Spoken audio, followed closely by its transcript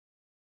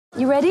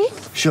You ready?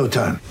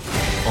 Showtime.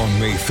 On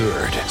May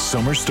 3rd,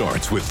 summer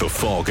starts with The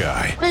Fall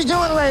Guy. Let's do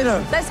it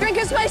later. Let's drink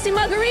a spicy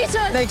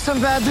margarita. Make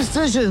some bad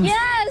decisions.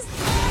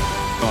 Yes!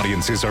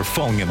 Audiences are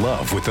falling in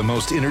love with the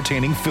most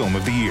entertaining film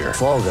of the year.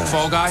 Fall Guy.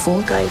 Fall Guy?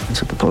 Fall Guy.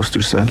 That's what the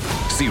poster said.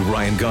 See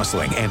Ryan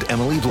Gosling and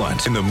Emily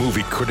Blunt in the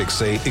movie critics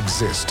say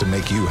exists to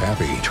make you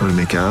happy. Trying to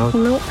make it out?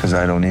 Nope. Because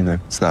I don't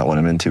either. It's not what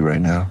I'm into right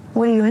now.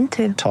 What are you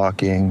into?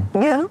 Talking.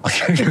 Yeah.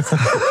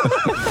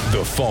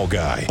 The Fall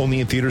Guy.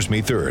 Only in theaters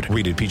May 3rd.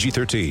 Rated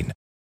PG-13.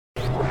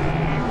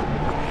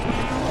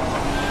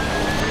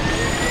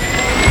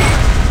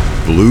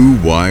 Blue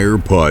Wire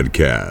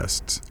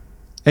Podcasts.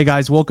 Hey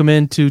guys, welcome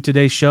into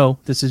today's show.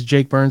 This is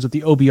Jake Burns with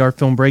the OBR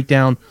Film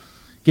Breakdown,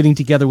 getting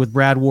together with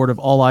Brad Ward of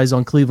All Eyes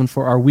on Cleveland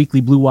for our weekly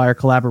Blue Wire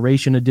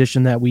collaboration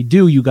edition that we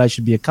do. You guys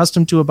should be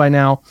accustomed to it by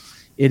now.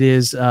 It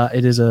is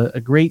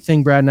a great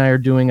thing Brad and I are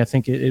doing. I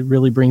think it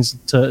really brings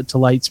to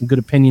light some good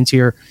opinions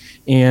here.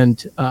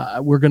 And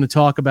we're going to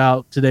talk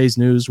about today's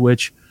news,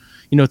 which,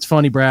 you know, it's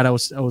funny, Brad. I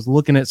was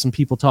looking at some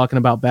people talking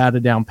about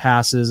batted down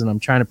passes, and I'm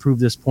trying to prove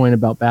this point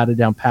about batted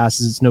down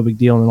passes. It's no big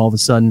deal. And then all of a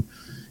sudden,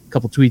 a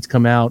couple tweets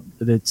come out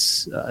that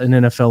it's an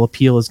NFL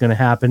appeal is going to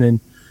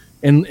happen.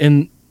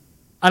 And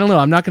I don't know.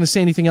 I'm not going to say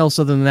anything else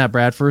other than that,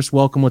 Brad. First,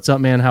 welcome. What's up,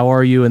 man? How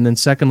are you? And then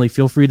secondly,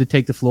 feel free to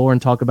take the floor and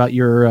talk about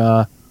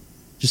your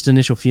just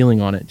initial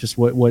feeling on it. Just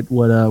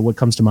what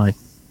comes to mind.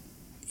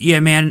 Yeah,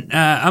 man,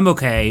 I'm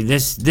okay.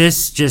 This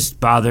just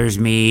bothers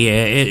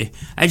me.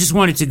 I just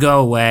want it to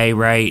go away,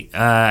 right?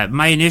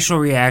 My initial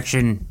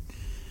reaction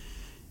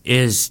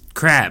is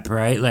crap,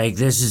 right? Like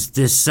this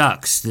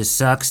sucks. This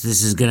sucks.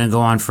 This is gonna go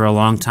on for a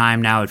long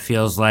time now. It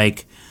feels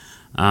like,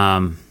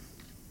 I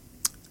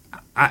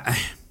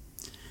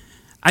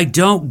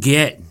don't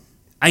get.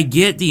 I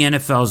get the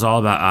NFL is all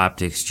about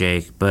optics,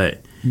 Jake,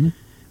 but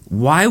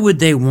why would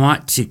they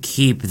want to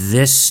keep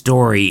this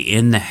story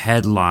in the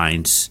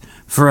headlines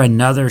for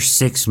another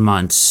 6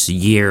 months,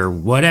 year,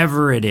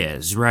 whatever it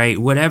is, right?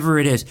 Whatever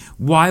it is.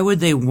 Why would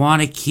they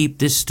want to keep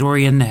this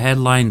story in the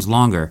headlines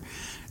longer?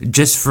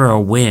 Just for a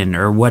win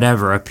or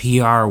whatever, a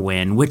PR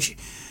win, which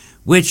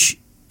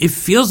it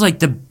feels like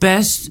the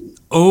best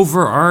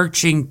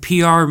overarching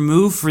PR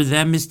move for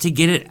them is to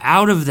get it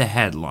out of the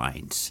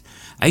headlines.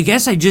 I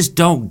guess I just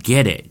don't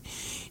get it.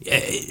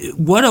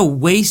 What a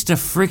waste of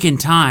freaking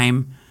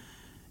time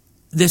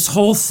this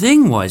whole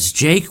thing was,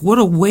 Jake. What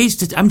a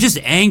waste of I'm just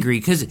angry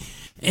because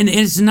and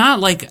it's not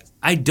like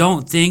I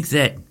don't think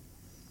that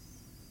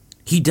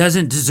he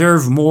doesn't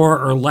deserve more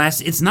or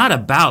less. It's not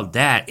about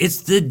that.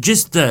 It's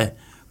just the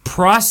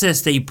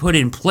process they put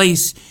in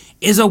place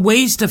is a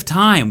waste of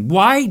time.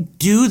 Why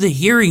do the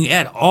hearing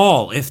at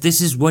all if this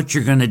is what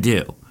you're going to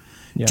do?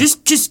 Yeah.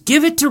 Just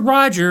give it to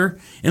Roger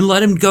and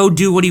let him go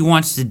do what he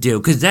wants to do,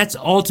 because that's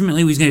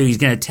ultimately what he's going to do. He's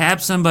going to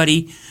tap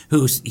somebody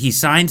who he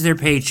signs their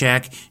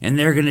paycheck, and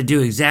they're going to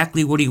do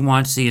exactly what he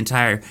wants the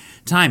entire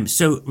time.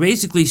 So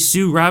basically,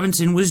 Sue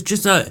Robinson was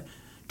just a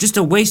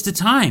waste of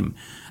time.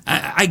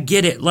 I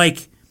get it.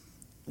 Like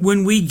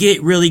when we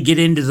really get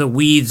into the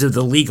weeds of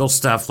the legal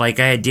stuff, like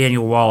I had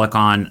Daniel Wallach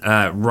on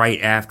right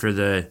after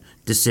the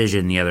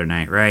decision the other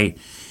night, right?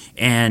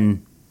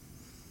 And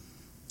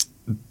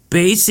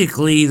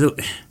basically,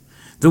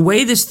 the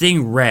way this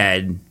thing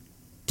read,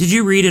 did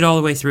you read it all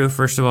the way through,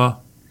 first of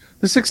all?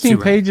 The 16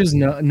 pages,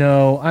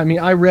 no. I mean,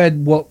 I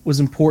read what was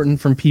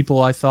important from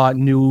people I thought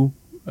knew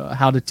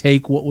how to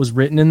take what was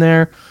written in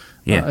there.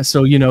 Yeah.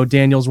 So, you know,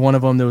 Daniel's one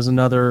of them. There was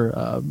another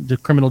the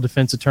criminal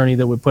defense attorney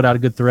that would put out a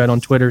good thread on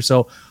Twitter.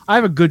 So I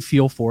have a good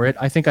feel for it.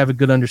 I think I have a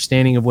good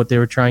understanding of what they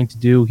were trying to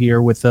do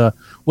here with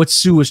what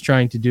Sue was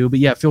trying to do. But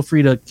yeah, feel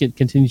free to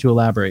continue to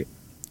elaborate.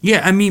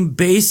 Yeah, I mean,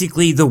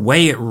 basically the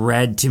way it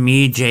read to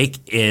me, Jake,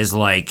 is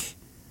like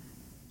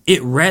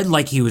it read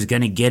like he was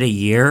going to get a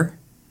year,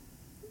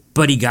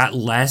 but he got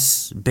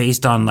less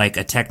based on like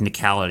a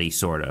technicality,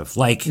 sort of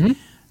like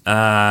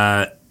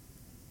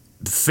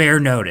fair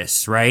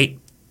notice, right?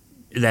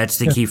 That's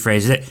the key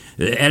phrase. The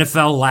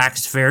NFL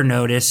lacks fair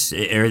notice,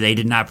 or they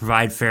did not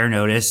provide fair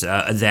notice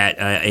that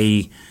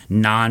a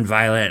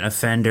non-violent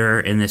offender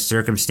in this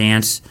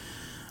circumstance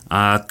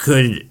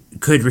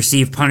could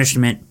receive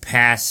punishment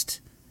past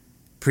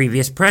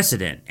previous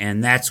precedent,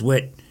 and that's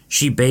what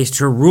she based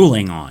her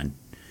ruling on.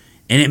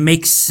 And it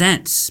makes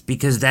sense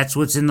because that's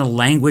what's in the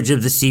language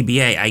of the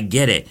CBA. I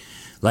get it.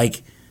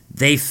 Like,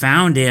 they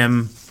found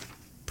him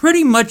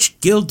pretty much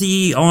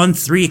guilty on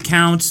 3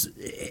 counts.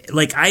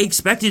 Like, I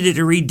expected it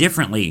to read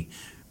differently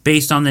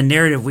based on the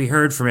narrative we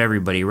heard from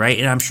everybody, right?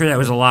 And I'm sure that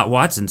was a lot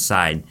Watson's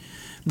side.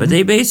 But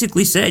they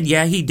basically said,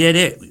 yeah, he did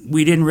it.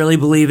 We didn't really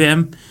believe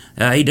him.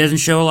 He doesn't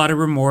show a lot of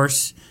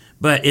remorse.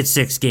 But it's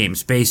 6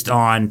 games based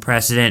on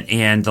precedent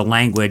and the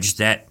language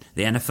that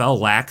the NFL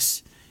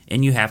lacks,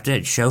 and you have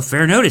to show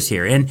fair notice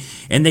here. And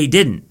they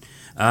didn't.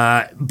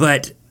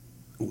 But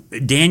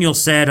Daniel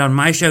said on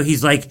my show,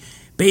 he's like,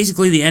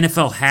 basically the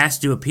NFL has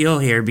to appeal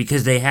here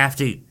because they have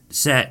to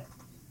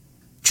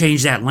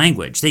change that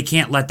language. They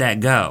can't let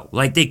that go.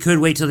 Like, they could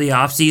wait till the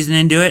offseason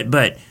and do it,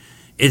 but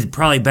it's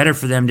probably better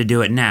for them to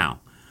do it now.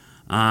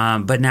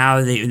 But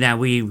now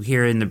we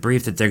hear in the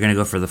brief that they're going to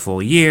go for the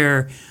full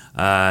year.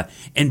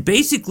 And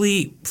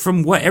basically,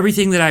 from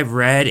everything that I've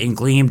read and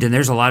gleaned, and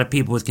there's a lot of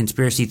people with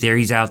conspiracy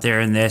theories out there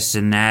and this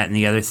and that and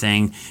the other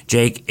thing,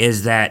 Jake,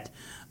 is that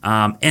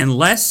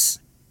unless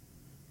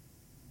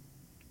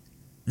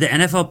the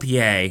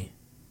NFLPA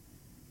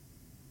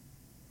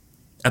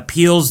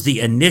appeals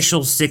the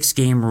initial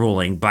 6-game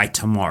ruling by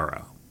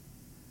tomorrow,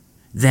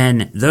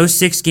 then those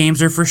 6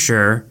 games are for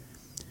sure.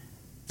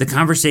 The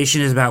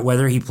conversation is about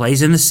whether he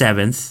plays in the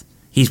 7th.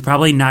 He's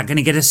probably not going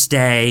to get a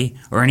stay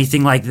or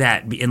anything like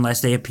that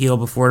unless they appeal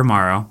before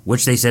tomorrow,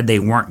 which they said they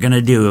weren't going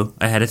to do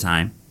ahead of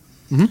time.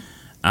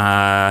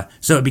 Mm-hmm.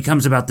 So it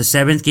becomes about the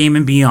 7th game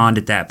and beyond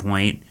at that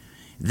point.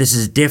 This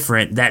is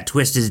different. That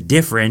twist is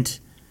different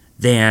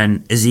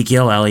than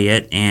Ezekiel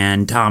Elliott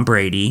and Tom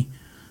Brady,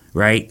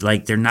 right?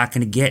 Like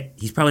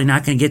he's probably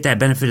not going to get that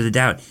benefit of the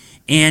doubt.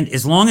 And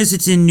as long as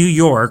it's in New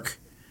York,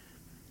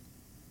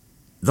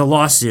 the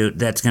lawsuit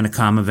that's going to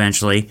come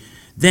eventually,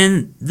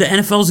 then the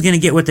NFL is going to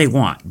get what they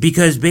want,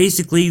 because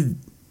basically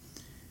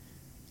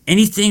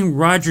anything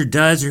Roger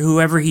does or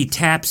whoever he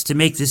taps to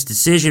make this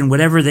decision,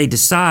 whatever they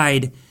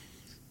decide,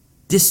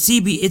 it's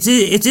in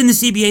the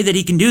CBA that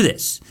he can do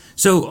this.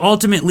 So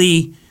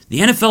ultimately, the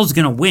NFL is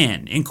going to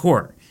win in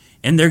court,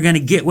 and they're going to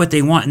get what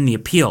they want in the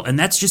appeal. And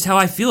that's just how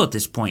I feel at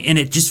this point. And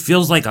it just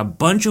feels like a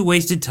bunch of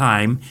wasted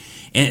time.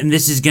 And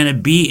this is going to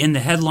be in the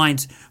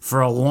headlines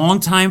for a long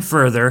time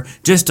further,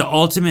 just to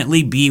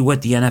ultimately be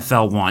what the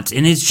NFL wants.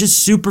 And it's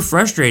just super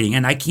frustrating.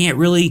 And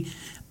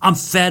I'm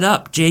fed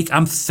up, Jake.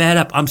 I'm fed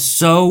up. I'm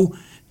so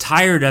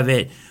tired of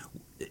it,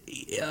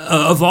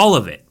 of all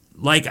of it.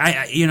 Like,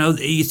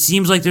 it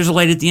seems like there's a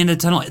light at the end of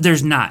the tunnel.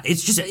 There's not.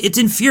 It's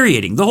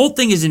infuriating. The whole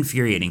thing is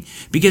infuriating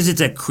because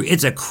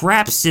it's a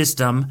crap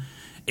system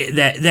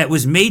that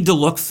was made to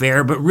look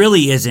fair, but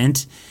really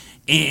isn't.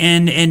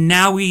 And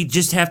now we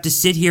just have to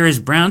sit here as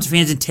Browns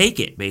fans and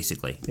take it,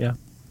 basically.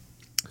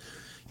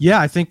 Yeah,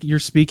 I think you're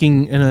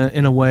speaking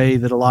in a way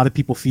that a lot of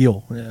people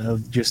feel,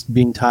 of just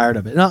being tired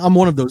of it. And I'm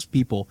one of those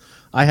people.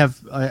 I've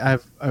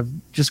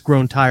just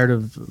grown tired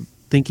of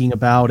thinking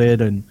about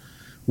it and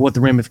what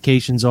the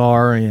ramifications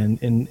are, and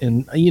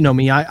you know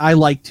me, I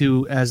like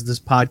to, as this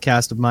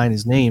podcast of mine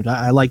is named,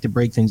 I like to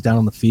break things down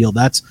on the field.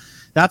 That's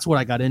what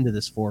I got into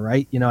this for,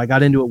 right? I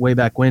got into it way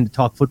back when, to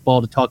talk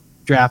football, to talk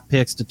draft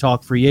picks, to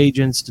talk free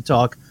agents, to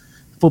talk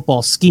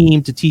football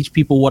scheme, to teach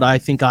people what I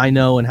think I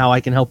know and how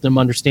I can help them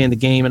understand the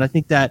game. And I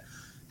think that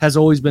has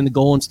always been the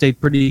goal and stayed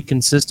pretty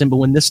consistent. But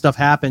when this stuff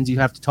happens, you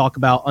have to talk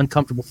about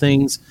uncomfortable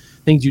things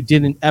you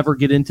didn't ever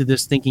get into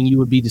this thinking you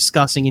would be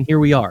discussing. And here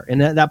we are. And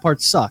that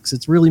part sucks.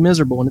 It's really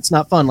miserable and it's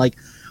not fun. Like,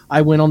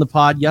 I went on the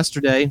pod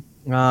yesterday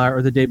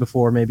or the day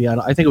before, maybe.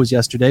 I think it was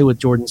yesterday, with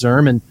Jordan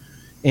Zerm.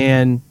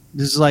 And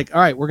this is like,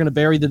 all right, we're going to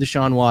bury the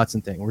Deshaun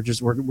Watson thing.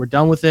 We're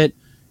done with it.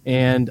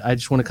 And I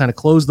just want to kind of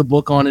close the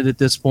book on it at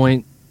this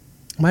point.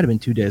 It might have been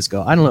 2 days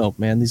ago. I don't know,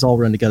 man. These all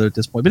run together at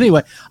this point. But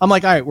anyway, I'm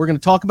like, all right, we're going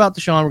to talk about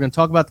Deshaun. We're going to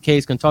talk about the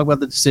case, going to talk about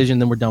the decision,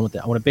 then we're done with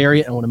it. I want to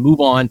bury it. I want to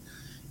move on.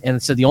 And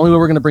it said the only way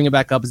we're going to bring it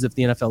back up is if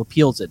the NFL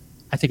appeals it.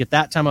 I think at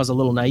that time I was a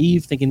little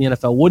naive, thinking the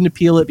NFL wouldn't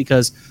appeal it,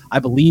 because I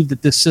believed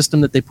that this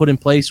system that they put in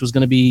place was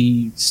going to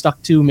be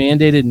stuck to,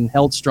 mandated, and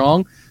held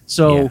strong.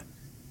 So yeah.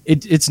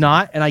 It's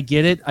not, and I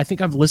get it. I think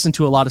I've listened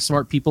to a lot of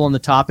smart people on the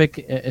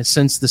topic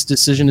since this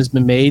decision has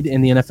been made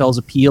and the NFL's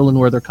appeal and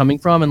where they're coming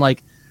from. And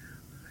like,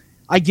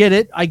 I get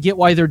it. I get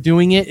why they're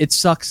doing it. It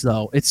sucks,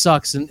 though. It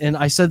sucks. And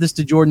I said this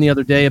to Jordan the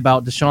other day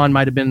about Deshaun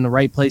might have been in the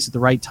right place at the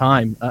right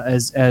time,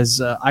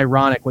 as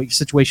ironic, what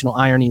situational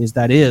irony is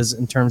that is,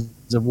 in terms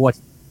of what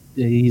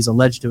he's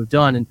alleged to have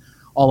done and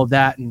all of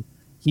that. And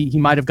he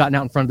might have gotten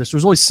out in front of this.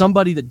 There's always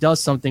somebody that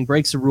does something,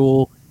 breaks a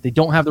rule, they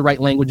don't have the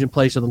right language in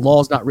place, or the law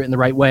is not written the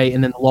right way,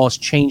 and then the law is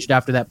changed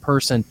after that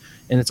person.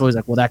 And it's always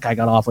like, well, that guy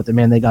got off with it.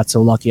 Man, they got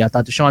so lucky. I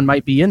thought Deshaun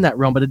might be in that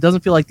realm, but it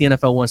doesn't feel like the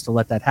NFL wants to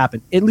let that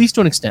happen, at least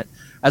to an extent.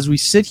 As we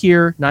sit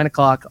here, 9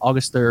 o'clock,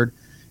 August 3rd,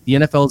 the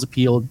NFL is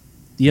appealed.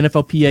 The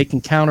NFLPA can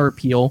counter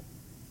appeal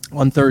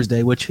on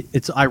Thursday, which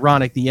it's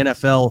ironic. The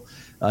NFL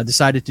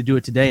decided to do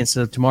it today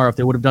instead of tomorrow. If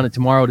they would have done it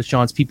tomorrow,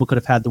 Deshaun's people could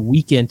have had the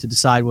weekend to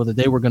decide whether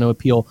they were going to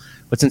appeal.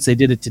 But since they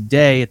did it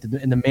today,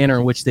 in the manner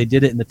in which they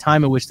did it and the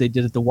time in which they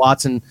did it, the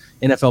Watson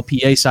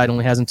NFLPA side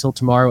only has until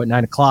tomorrow at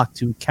 9 o'clock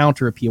to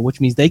counter appeal, which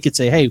means they could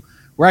say, hey,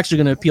 we're actually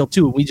going to appeal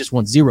too, and we just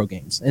want 0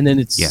 games. And then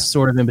it's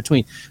sort of in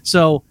between.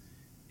 So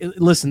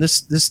listen,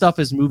 this stuff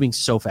is moving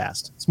so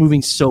fast. It's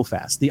moving so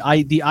fast.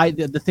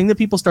 The thing that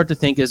people start to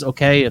think is,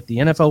 okay, if the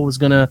NFL was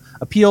going to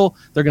appeal,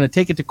 they're going to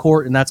take it to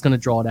court, and that's going to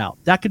draw it out.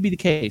 That could be the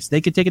case.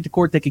 They could take it to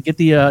court. They could get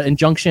the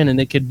injunction,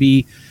 and it could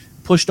be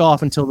pushed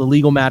off until the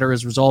legal matter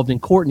is resolved in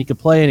court, and he could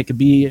play. And it could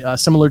be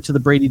similar to the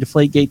Brady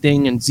Deflategate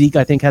thing. And Zeke,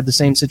 I think, had the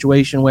same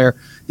situation where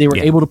they were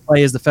able to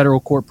play as the federal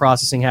court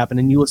processing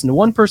happened. And you listen to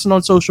one person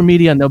on social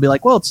media, and they'll be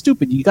like, well, it's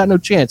stupid. You got no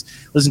chance.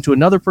 Listen to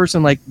another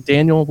person like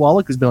Daniel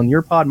Wallach, who's been on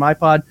your pod, my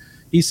pod.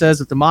 He says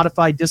if the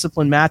modified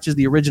discipline matches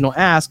the original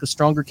ask, a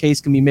stronger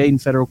case can be made in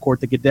federal court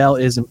that Goodell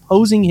is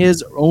imposing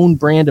his own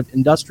brand of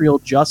industrial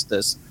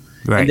justice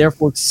and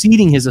therefore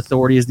exceeding his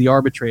authority as the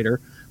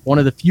arbitrator, one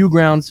of the few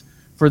grounds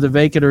for the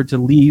vacatur to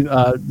leave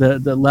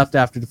the left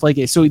after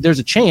Deflategate. So there's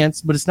a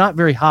chance, but it's not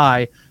very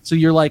high. So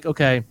you're like,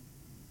 okay,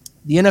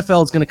 the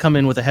NFL is going to come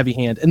in with a heavy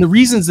hand. And the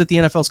reasons that the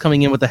NFL is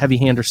coming in with a heavy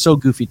hand are so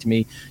goofy to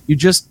me.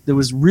 There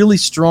was really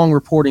strong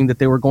reporting that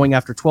they were going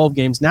after 12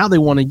 games. Now they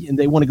want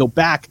to go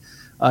back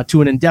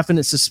to an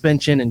indefinite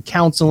suspension and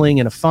counseling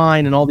and a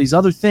fine and all these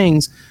other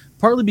things.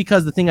 Partly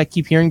because the thing I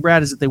keep hearing,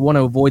 Brad, is that they want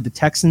to avoid the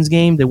Texans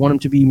game. They want them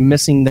to be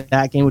missing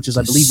that game, which is,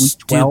 I believe, week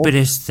 12.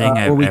 Stupidest thing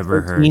I've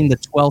ever heard. The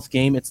 12th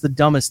game. It's the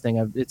dumbest thing.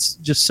 It's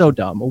just so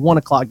dumb. A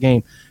 1:00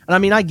 game. And I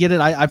mean, I get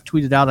it. I've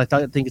tweeted out.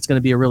 I think it's going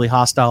to be a really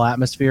hostile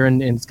atmosphere,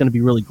 and it's going to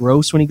be really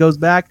gross when he goes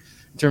back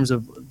in terms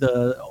of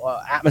the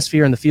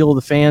atmosphere and the feel of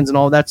the fans and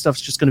all that stuff.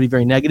 Is just going to be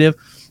very negative.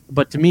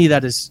 But to me,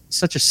 that is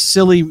such a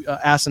silly,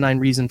 asinine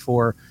reason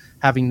for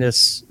having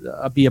this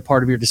be a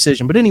part of your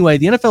decision. But anyway,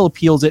 the NFL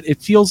appeals it.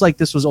 It feels like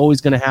this was always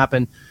going to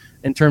happen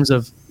in terms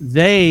of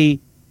they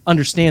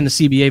understand the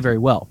CBA very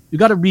well. We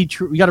got to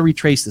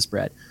retrace this,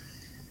 Brad.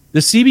 The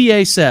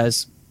CBA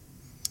says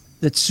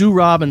that Sue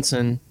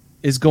Robinson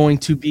is going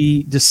to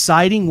be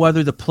deciding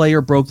whether the player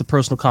broke the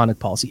personal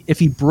conduct policy. If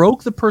he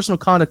broke the personal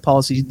conduct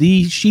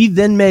policy, she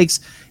then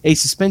makes a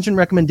suspension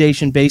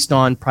recommendation based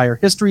on prior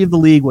history of the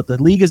league, what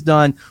the league has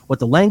done, what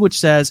the language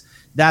says.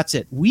 That's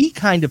it. We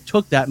kind of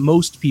took that.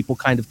 Most people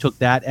kind of took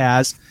that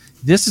as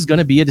this is going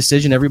to be a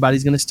decision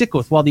everybody's going to stick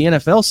with. While the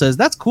NFL says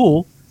that's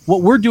cool.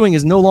 What we're doing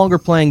is no longer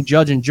playing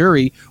judge and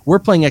jury. We're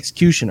playing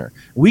executioner.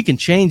 We can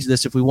change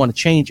this if we want to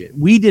change it.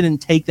 We didn't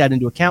take that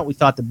into account. We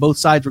thought that both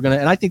sides were going to,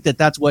 and I think that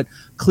that's what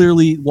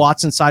clearly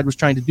Watson's side was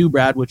trying to do,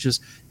 Brad, which is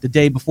the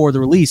day before the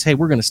release. Hey,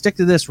 we're going to stick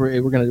to this.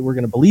 We're going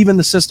to believe in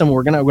the system.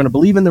 We're going to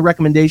believe in the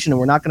recommendation, and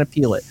we're not going to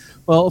appeal it.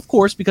 Well, of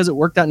course, because it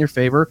worked out in your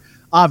favor.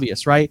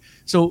 Obvious, right?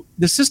 So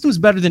the system is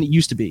better than it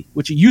used to be,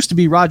 which it used to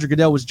be Roger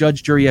Goodell was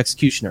judge, jury,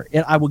 executioner.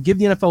 And I will give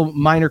the NFL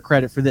minor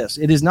credit for this.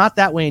 It is not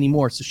that way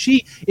anymore. So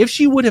if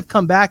she would have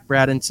come back,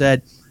 Brad, and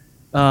said,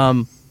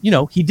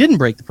 he didn't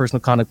break the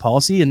personal conduct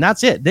policy, and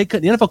that's it. The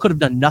NFL could have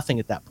done nothing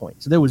at that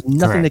point. So there was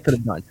nothing they could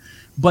have done.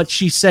 But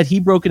she said he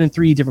broke it in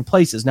 3 different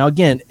places. Now,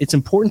 again, it's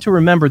important to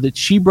remember that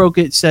she broke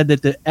it, said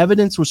that the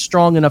evidence was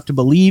strong enough to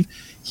believe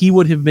he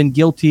would have been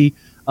guilty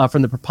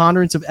from the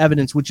preponderance of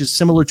evidence, which is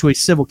similar to a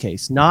civil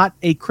case, not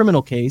a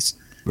criminal case,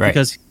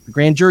 because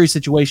grand jury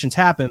situations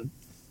happen.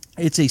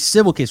 It's a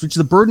civil case, which is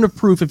the burden of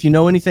proof, if you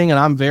know anything, and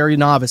I'm very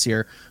novice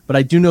here, but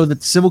I do know that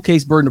the civil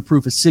case burden of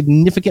proof is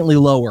significantly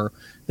lower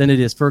than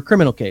it is for a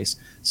criminal case.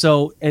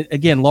 So,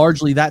 again,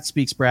 largely that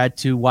speaks, Brad,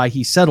 to why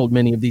he settled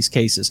many of these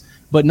cases.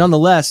 But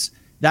nonetheless,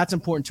 that's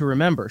important to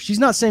remember. She's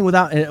not saying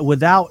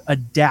without a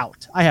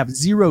doubt. I have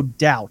zero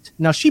doubt.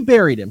 Now, she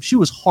buried him. She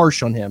was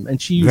harsh on him,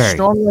 and she used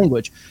strong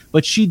language.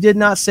 But she did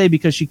not say,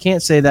 because she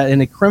can't say that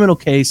in a criminal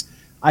case,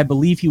 I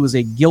believe he was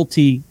a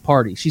guilty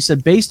party. She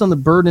said, based on the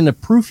burden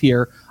of proof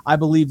here, I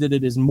believe that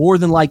it is more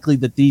than likely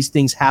that these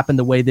things happened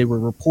the way they were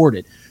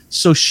reported.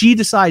 So she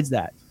decides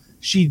that.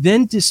 She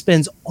then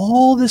spends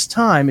all this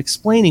time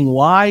explaining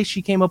why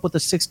she came up with a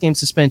 6-game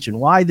suspension,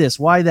 why this,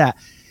 why that.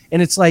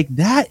 And it's like,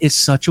 that is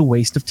such a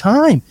waste of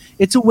time.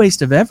 It's a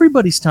waste of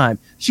everybody's time.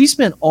 She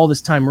spent all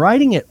this time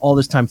writing it, all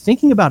this time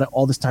thinking about it,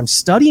 all this time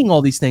studying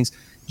all these things,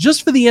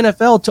 just for the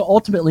NFL to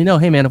ultimately know,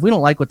 hey, man, if we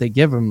don't like what they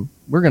give them,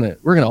 we're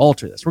gonna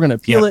alter this. We're going to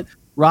appeal it.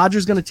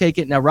 Roger's going to take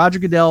it. Now, Roger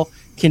Goodell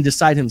can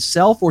decide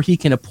himself, or he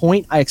can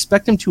appoint. I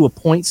expect him to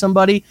appoint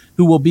somebody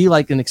who will be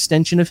like an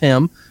extension of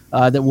him,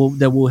 that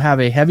will have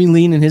a heavy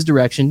lean in his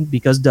direction,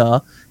 because duh.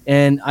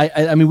 And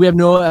I mean, we have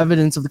no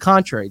evidence of the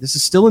contrary. This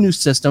is still a new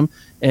system,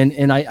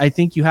 and I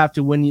think you have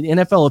to, when the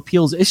NFL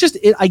appeals,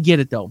 I get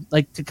it though.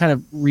 Like, to kind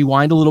of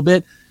rewind a little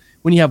bit,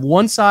 when you have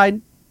one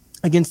side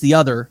against the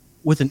other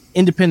with an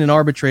independent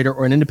arbitrator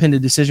or an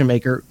independent decision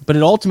maker, but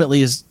it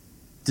ultimately is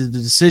the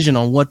decision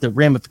on what the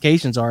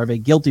ramifications are of a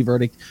guilty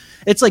verdict.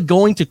 It's like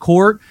going to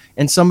court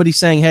and somebody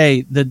saying,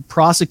 hey, the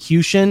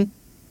prosecution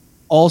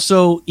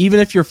also, even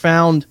if you're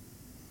found,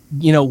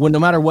 when no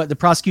matter what, the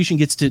prosecution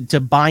gets to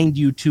bind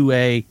you to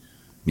a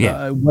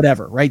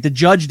whatever, right? The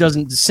judge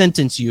doesn't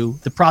sentence you,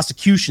 the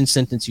prosecution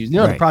sentence you.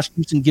 The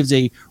prosecution gives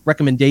a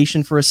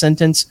recommendation for a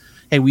sentence.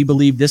 Hey, we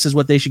believe this is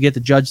what they should get. The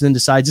judge then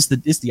decides.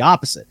 It's the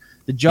opposite.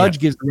 The judge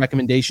gives the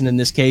recommendation in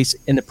this case,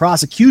 and the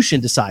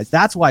prosecution decides.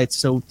 That's why it's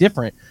so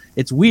different.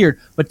 It's weird.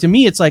 But to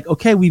me, it's like,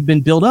 okay, we've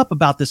been built up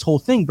about this whole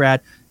thing,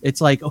 Brad. It's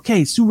like,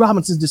 okay, Sue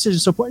Robinson's decision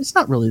is so important. It's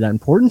not really that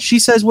important. She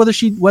says whether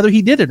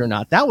he did it or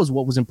not. That was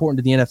what was important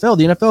to the NFL.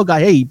 The NFL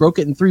guy, hey, he broke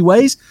it in 3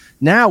 ways.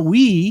 Now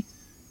we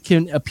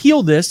can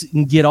appeal this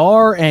and get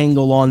our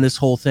angle on this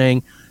whole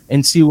thing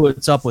and see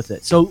what's up with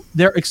it. So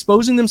they're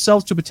exposing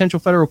themselves to a potential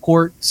federal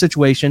court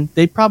situation.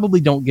 They probably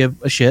don't give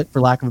a shit,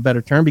 for lack of a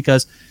better term,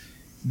 because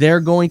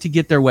they're going to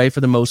get their way for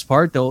the most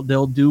part.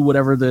 They'll do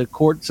whatever the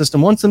court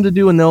system wants them to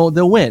do, and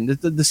they'll win. The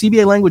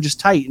CBA language is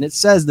tight, and it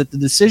says that the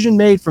decision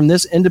made from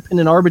this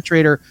independent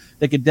arbitrator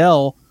that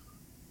Goodell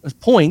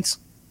appoints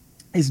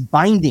is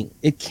binding.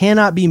 It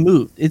cannot be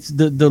moved. It's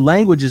the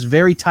language is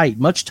very tight,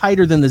 much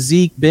tighter than the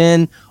Zeke,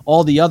 Ben,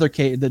 all the other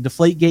case. The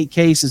Deflategate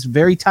case is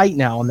very tight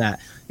now on that.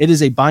 It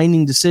is a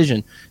binding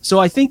decision. So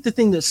I think the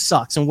thing that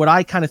sucks, and what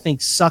I kind of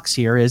think sucks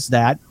here, is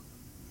that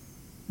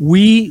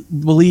we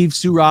believe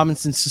Sue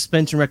Robinson's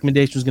suspension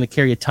recommendation was going to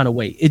carry a ton of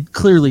weight. It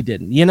clearly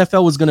didn't. The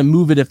NFL was going to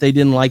move it if they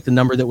didn't like the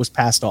number that was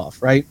passed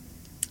off, right?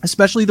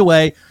 Especially the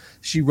way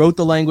she wrote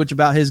the language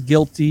about his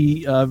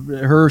guilty,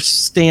 her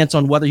stance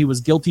on whether he was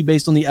guilty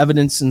based on the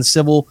evidence and the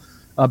civil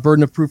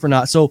burden of proof or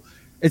not. So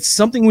it's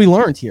something we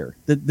learned here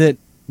that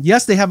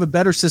yes, they have a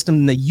better system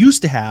than they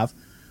used to have,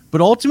 but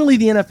ultimately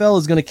the NFL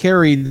is going to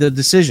carry the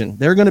decision.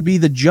 They're going to be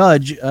the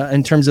judge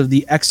in terms of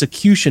the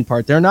execution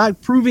part. They're not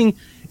proving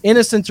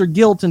innocence or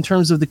guilt in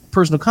terms of the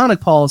personal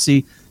conduct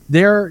policy.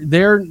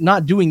 They're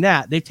not doing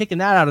that. They've taken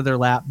that out of their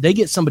lap. They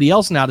get somebody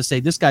else now to say,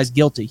 this guy's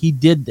guilty. He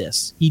did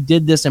this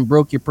and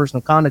broke your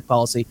personal conduct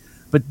policy.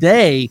 But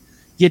they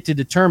get to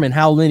determine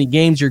how many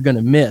games you're going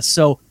to miss.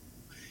 So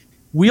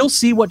we'll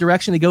see what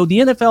direction they go. The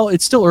NFL,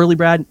 it's still early,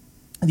 Brad.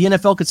 The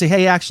NFL could say,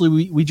 hey,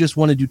 actually, we just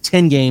want to do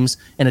 10 games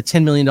and a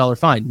 $10 million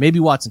fine. Maybe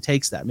Watson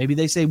takes that. Maybe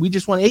they say, we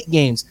just want 8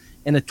 games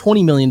and a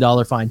 $20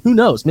 million fine. Who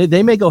knows?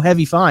 They may go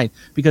heavy fine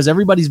because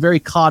everybody's very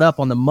caught up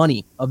on the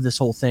money of this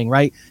whole thing,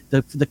 right?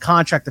 The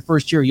contract the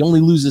first year, he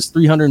only loses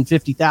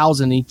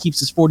 $350,000 and he keeps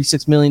his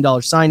 $46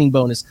 million signing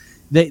bonus.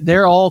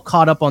 They're all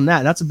caught up on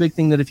that. That's a big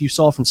thing that if you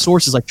saw from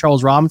sources like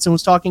Charles Robinson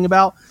was talking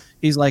about,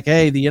 he's like,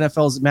 hey, the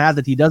NFL's mad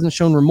that he doesn't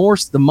show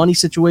remorse, the money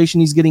situation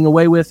he's getting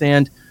away with,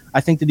 and I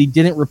think that he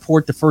didn't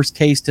report the first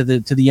case to the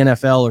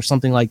NFL or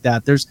something like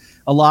that. There's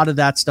a lot of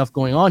that stuff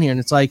going on here, and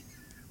it's like,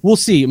 we'll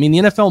see. I mean, the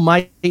NFL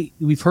might,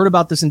 we've heard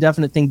about this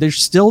indefinite thing. There's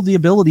still the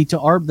ability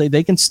to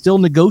they can still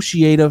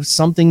negotiate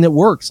something that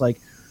works.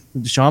 Like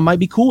Deshaun might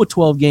be cool with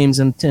 12 games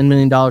and $10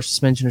 million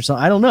suspension or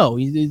something. I don't know.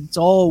 It's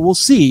all, we'll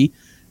see.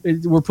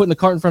 We're putting the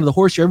cart in front of the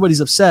horse here.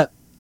 Everybody's upset.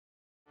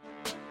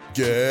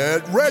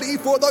 Get ready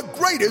for the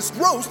greatest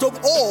roast of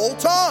all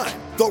time.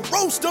 The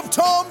Roast of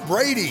Tom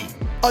Brady.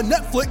 A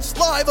Netflix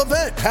live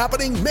event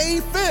happening May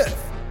 5th.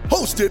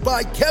 Hosted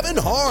by Kevin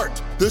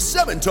Hart, the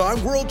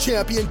 7-time world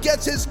champion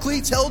gets his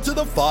cleats held to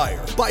the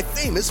fire by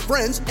famous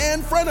friends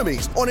and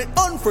frenemies on an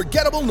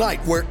unforgettable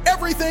night where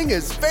everything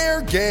is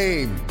fair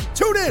game.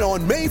 Tune in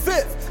on May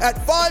 5th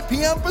at 5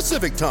 p.m.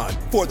 Pacific time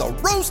for the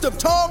Roast of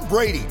Tom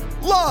Brady,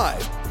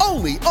 live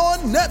only on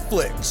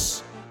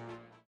Netflix.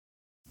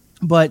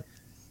 But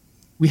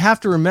we have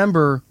to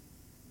remember,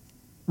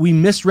 we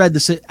misread I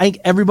think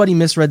everybody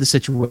misread the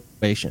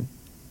situation.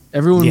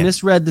 Everyone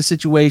misread the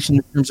situation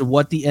in terms of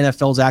what the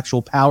NFL's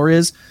actual power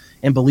is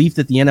and belief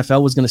that the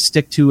NFL was going to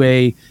stick to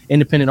a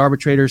independent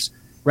arbitrator's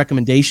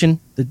recommendation,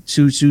 the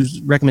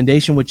Sue's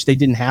recommendation, which they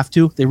didn't have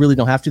to. They really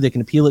don't have to. They can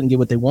appeal it and get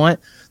what they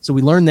want. So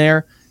we learned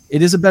there.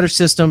 It is a better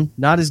system,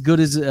 not as good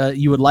as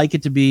you would like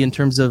it to be in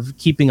terms of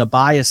keeping a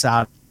bias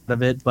out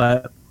of it.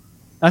 But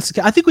I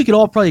think we could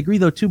all probably agree,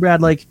 though, too, Brad,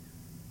 like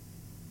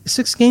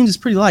 6 games is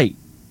pretty light.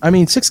 I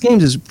mean, 6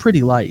 games is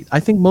pretty light. I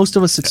think most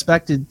of us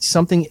expected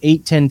something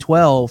 8, 10,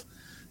 12.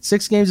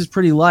 6 games is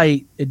pretty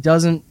light.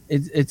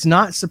 It's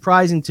not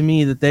surprising to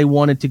me that they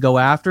wanted to go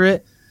after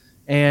it.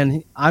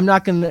 And I'm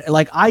not going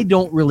to, I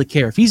don't really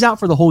care. If he's out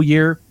for the whole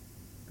year,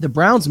 the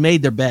Browns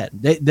made their bed.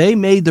 They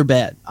made their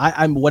bed.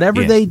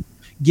 Whatever they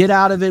get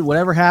out of it,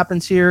 whatever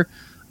happens here,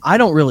 I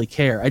don't really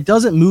care. It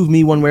doesn't move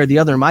me one way or the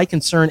other. My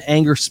concern,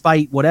 anger,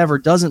 spite, whatever,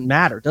 doesn't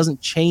matter. It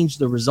doesn't change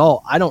the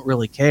result. I don't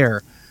really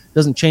care.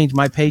 Doesn't change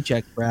my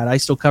paycheck, Brad. I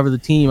still cover the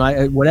team,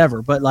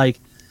 whatever. But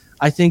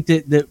I think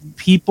that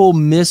people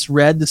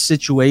misread the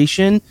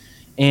situation,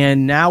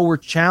 and now we're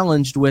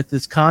challenged with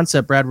this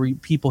concept, Brad, where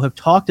people have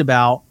talked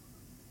about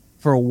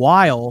for a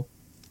while.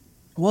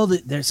 Well,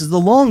 this is the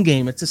long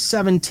game. It's a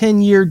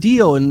 7-10 year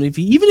deal, and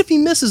even if he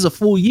misses a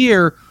full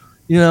year,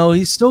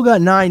 he's still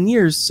got 9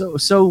 years.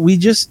 So we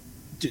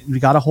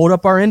got to hold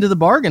up our end of the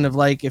bargain of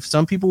if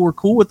some people were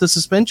cool with the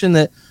suspension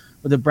that.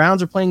 But the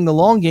Browns are playing the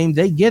long game.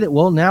 They get it.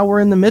 Well, now we're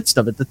in the midst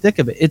of it, the thick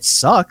of it. It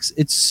sucks.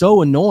 It's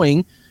so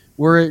annoying.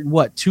 We're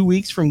at 2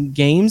 weeks from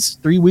games,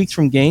 3 weeks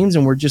from games,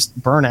 and we're just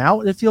burnt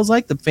out. It feels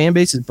like the fan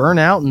base is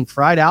burnt out and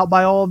fried out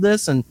by all of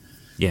this. And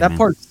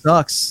part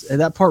sucks.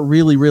 That part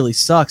really, really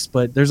sucks.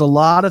 But there's a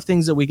lot of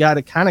things that we got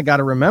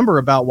to remember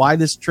about why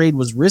this trade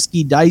was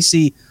risky,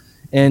 dicey,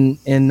 and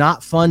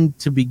not fun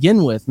to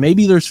begin with.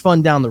 Maybe there's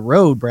fun down the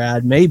road,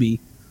 Brad, maybe.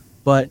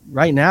 But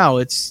right now,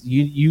 it's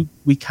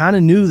we kind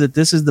of knew that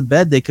this is the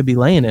bed they could be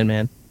laying in,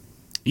 man.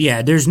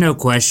 Yeah, there's no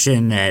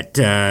question that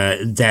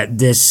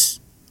this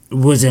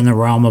was in the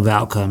realm of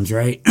outcomes,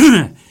 right?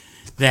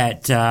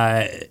 That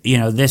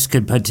this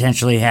could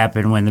potentially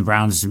happen when the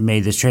Browns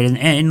made this trade,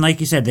 and like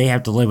you said, they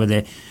have to live with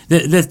it.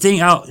 The thing,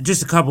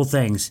 just a couple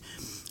things.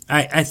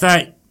 I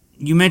thought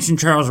you mentioned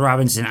Charles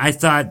Robinson. I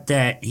thought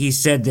that he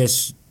said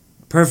this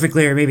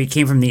perfectly, or maybe it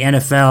came from the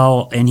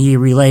NFL and he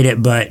relayed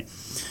it, but.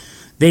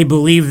 They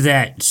believe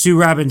that Sue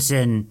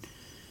Robinson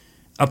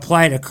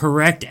applied a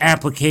correct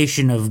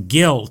application of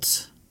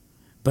guilt,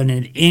 but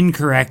an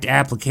incorrect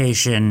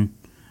application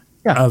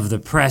of the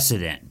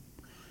precedent,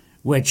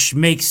 which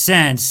makes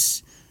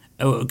sense,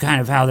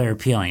 kind of how they're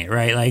appealing it,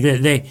 right? Like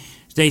they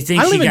think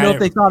I don't she even got know it. if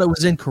they thought it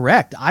was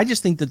incorrect. I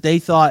just think that they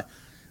thought,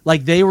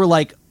 like, they were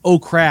like, oh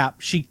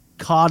crap, she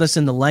caught us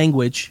in the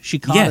language. She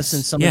caught us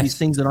in some of these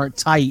things that aren't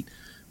tight.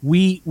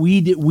 We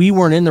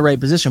weren't in the right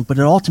position, but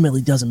it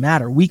ultimately doesn't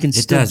matter. We can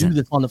still do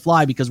this on the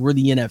fly because we're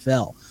the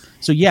NFL.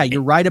 So yeah,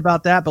 you're right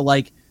about that. But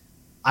like,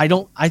 I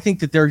think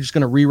that they're just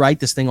going to rewrite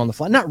this thing on the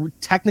fly. Not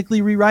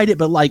technically rewrite it,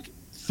 but like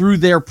through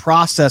their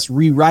process,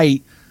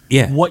 rewrite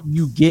what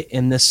you get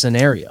in this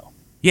scenario.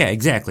 Yeah,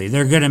 exactly.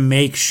 They're going to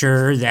make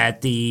sure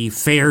that the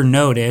fair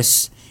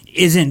notice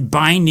isn't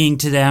binding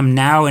to them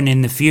now and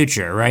in the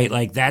future, right?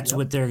 Like that's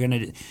what they're going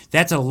to do.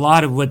 That's a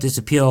lot of what this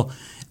appeal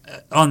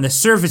on the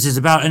surface is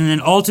about. And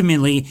then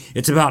ultimately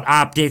it's about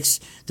optics,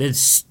 the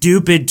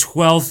stupid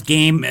 12th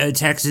game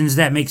Texans.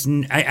 That makes,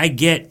 I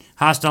get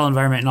hostile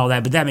environment and all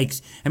that, but that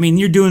makes, I mean,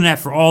 you're doing that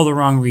for all the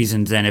wrong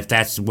reasons then if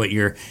that's what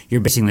you're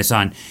basing this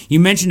on. You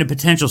mentioned a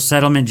potential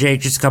settlement,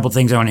 Jake, just a couple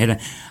things I want to hit on.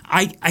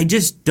 I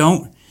just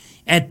don't,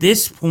 at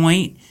this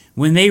point,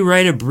 when they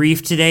write a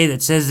brief today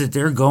that says that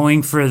they're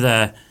going for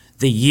the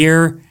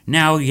year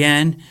now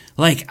again,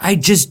 like I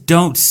just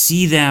don't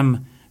see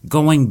them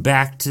going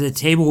back to the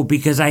table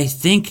because I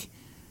think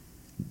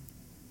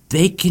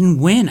they can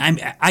win.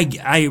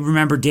 I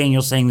remember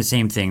Daniel saying the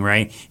same thing,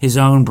 right? His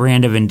own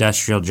brand of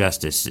industrial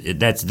justice.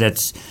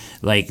 That's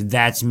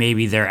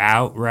maybe they're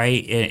out,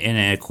 right, in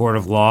a court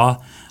of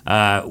law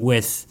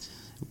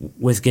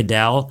with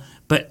Goodell.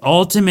 But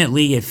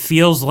ultimately, it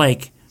feels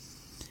like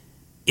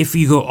if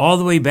you go all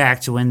the way back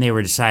to when they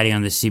were deciding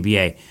on the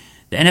CBA,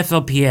 the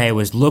NFLPA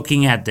was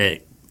looking at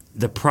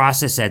the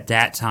process at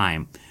that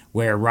time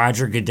where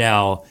Roger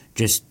Goodell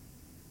just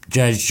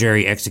judge,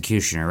 jury,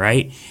 executioner,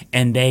 right?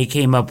 And they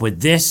came up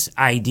with this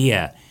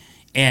idea.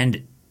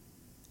 And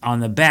on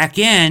the back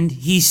end,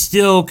 he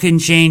still can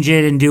change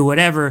it and do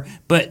whatever,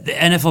 but the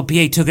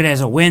NFLPA took it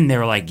as a win. They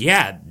were like,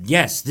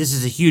 yes, this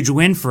is a huge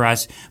win for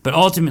us, but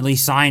ultimately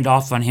signed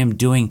off on him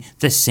doing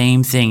the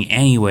same thing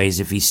anyways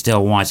if he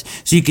still wants.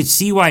 So you could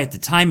see why at the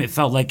time it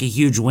felt like a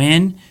huge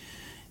win,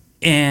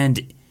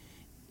 and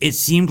it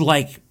seemed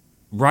like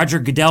Roger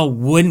Goodell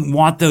wouldn't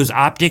want those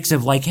optics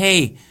of like,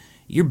 hey,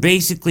 you're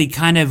basically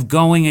kind of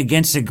going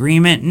against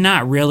agreement.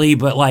 Not really,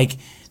 but like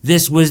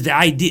this was the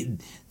idea.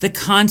 The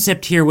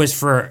concept here was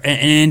for an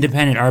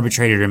independent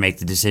arbitrator to make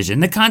the decision.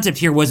 The concept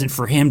here wasn't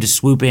for him to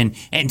swoop in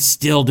and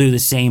still do the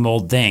same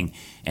old thing.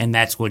 And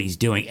that's what he's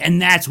doing.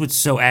 And that's what's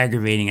so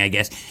aggravating, I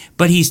guess.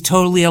 But he's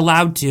totally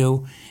allowed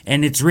to.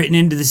 And it's written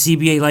into the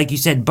CBA, like you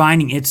said,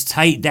 binding. It's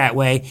tight that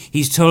way.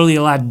 He's totally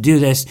allowed to do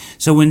this.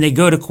 So when they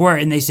go to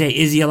court and they say,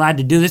 is he allowed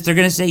to do this? They're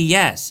going to say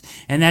yes.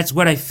 And that's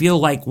what I feel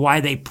like why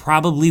they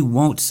probably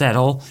won't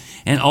settle.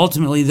 And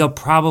ultimately, they'll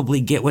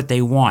probably get what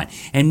they want.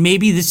 And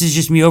maybe this is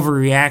just me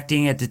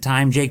overreacting at the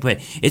time, Jake, but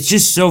it's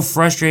just so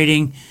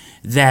frustrating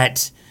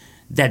that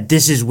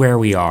this is where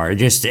we are.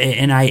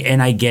 And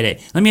I get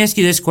it. Let me ask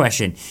you this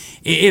question.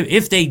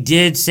 If they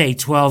did say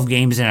 12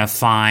 games and a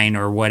fine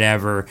or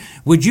whatever,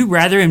 would you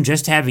rather him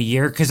just have a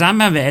year? Because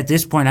at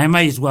this point, I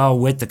might as well,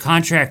 with the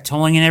contract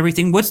tolling and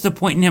everything, what's the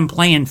point in him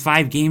playing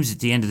 5 games at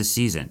the end of the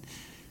season?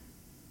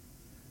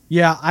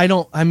 Yeah,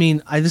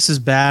 this is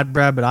bad,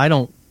 Brad, but I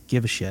don't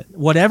give a shit.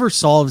 Whatever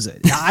solves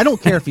it. I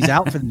don't care if he's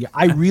out for the year.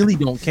 I really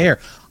don't care.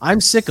 I'm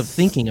sick of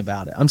thinking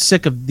about it. I'm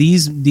sick of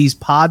these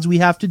pods we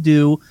have to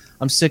do.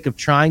 I'm sick of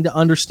trying to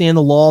understand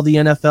the law the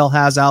NFL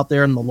has out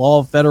there and the law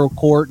of federal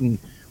court and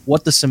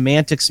what the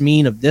semantics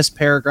mean of this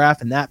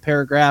paragraph and that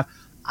paragraph.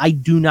 I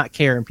do not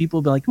care. And people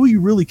will be like, oh, you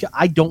really care?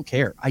 I don't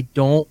care. I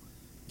don't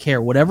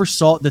care. Whatever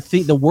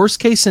the worst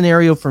case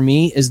scenario for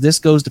me is this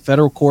goes to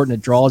federal court and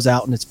it draws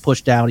out and it's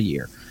pushed out a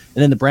year.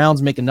 And then the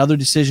Browns make another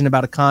decision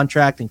about a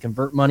contract and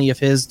convert money of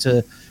his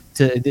to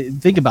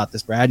think about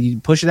this, Brad. You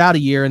push it out a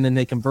year and then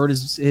they convert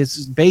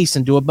his base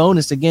and do a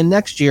bonus again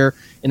next year,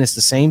 and it's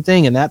the same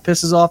thing, and that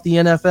pisses off the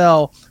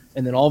NFL.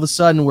 And then all of a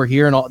sudden we're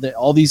hearing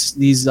all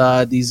these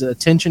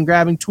attention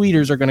grabbing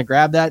tweeters are going to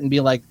grab that and be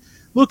like,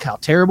 look how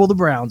terrible the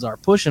Browns are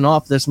pushing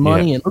off this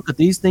money and look at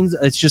these things.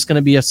 It's just going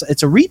to be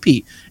it's a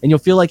repeat, and you'll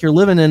feel like you're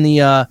living in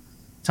the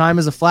time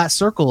as a flat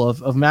circle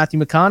of Matthew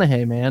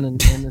McConaughey, man.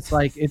 And it's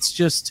like, it's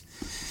just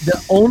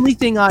the only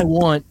thing I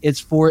want is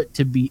for it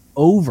to be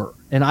over.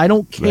 And I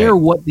don't care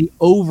what the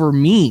over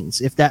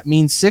means. If that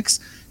means 6,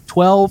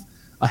 12,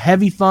 a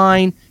heavy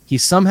fine, he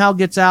somehow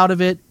gets out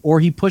of it, or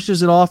he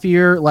pushes it off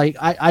here. Like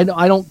I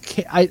don't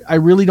care. I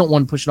really don't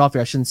want to push it off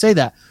here. I shouldn't say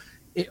that.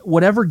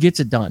 Whatever gets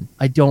it done.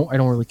 I don't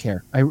really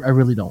care. I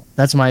really don't.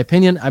 That's my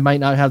opinion. I might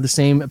not have the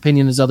same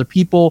opinion as other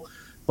people,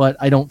 but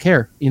I don't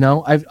care. You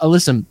know,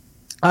 listen,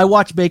 I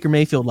watched Baker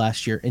Mayfield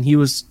last year, and he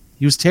was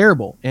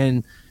terrible,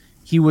 and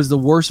he was the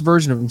worst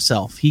version of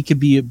himself. He could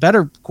be a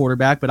better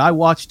quarterback, but I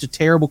watched a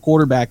terrible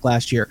quarterback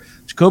last year.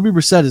 Jacoby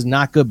Brissett is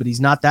not good, but he's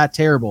not that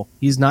terrible.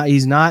 He's not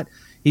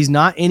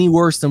any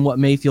worse than what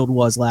Mayfield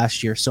was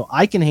last year. So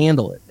I can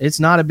handle it. It's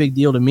not a big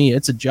deal to me.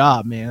 It's a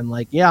job, man.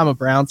 Like, yeah, I'm a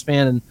Browns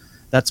fan, and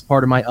that's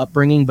part of my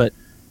upbringing, but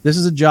This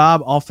is a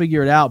job. I'll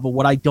figure it out. But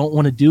what I don't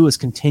want to do is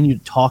continue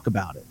to talk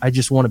about it. I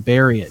just want to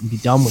bury it and be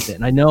done with it.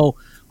 And I know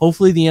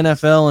hopefully the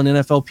NFL and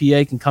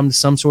NFLPA can come to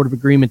some sort of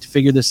agreement to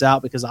figure this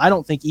out, because I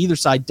don't think either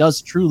side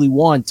does truly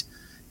want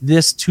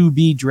this to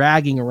be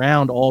dragging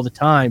around all the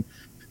time.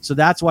 So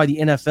that's why the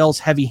NFL's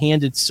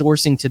heavy-handed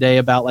sourcing today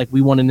about like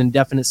we want an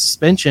indefinite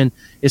suspension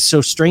is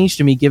so strange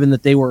to me, given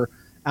that they were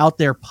out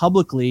there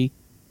publicly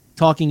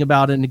talking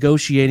about it,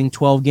 negotiating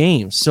 12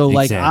 games. So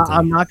like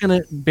I'm not going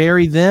to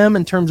bury them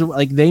in terms of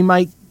like they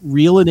might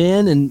reel it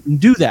in and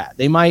do that.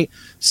 They might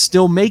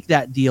still make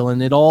that deal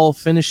and it all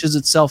finishes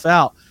itself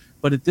out.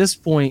 But at this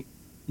point,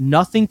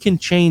 nothing can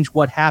change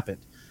what happened.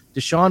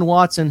 Deshaun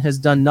Watson has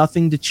done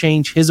nothing to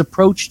change his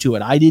approach to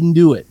it. I didn't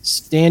do it.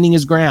 Standing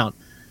his ground.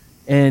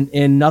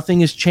 And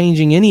nothing is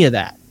changing any of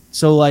that.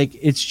 So like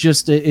it's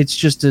just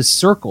a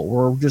circle.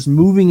 We're just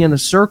moving in a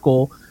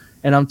circle,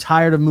 and I'm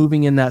tired of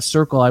moving in that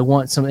circle. I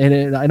want some,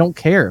 and I don't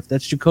care if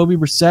that's Jacoby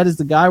Brissett is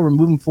the guy. We're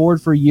moving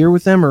forward for a year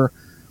with him, or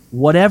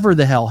whatever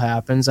the hell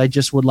happens. I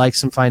just would like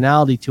some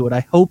finality to it.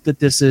 I hope that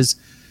this is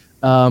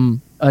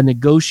a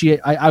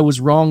negotiate. I was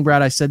wrong,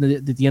 Brad. I said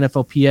that the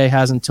NFLPA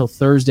has until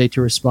Thursday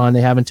to respond.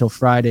 They have until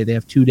Friday. They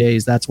have 2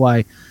 days. That's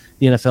why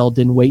the NFL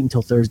didn't wait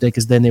until Thursday,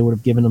 because then they would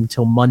have given them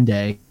until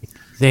Monday.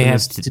 They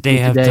have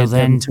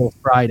until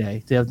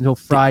Friday. They have until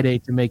Friday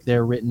to make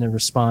their written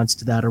response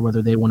to that, or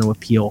whether they want to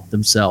appeal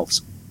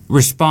themselves.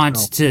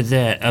 To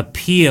the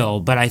appeal,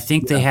 but I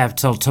think they have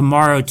till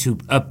tomorrow to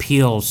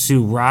appeal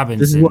Sue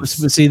Robinson.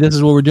 This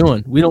is what we're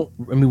doing.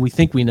 We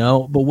think we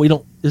know, but we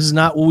don't. This is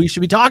not what we should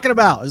be talking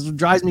about. This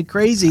drives me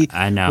crazy.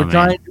 I know.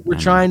 We're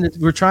trying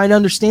to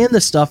understand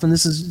this stuff, and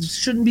this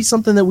shouldn't be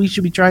something that we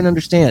should be trying to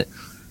understand.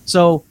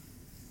 So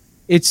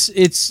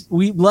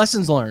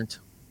lessons learned.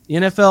 The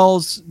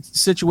NFL's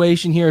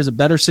situation here is a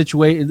better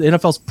situation. The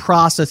NFL's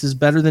process is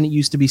better than it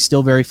used to be.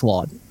 Still very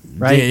flawed,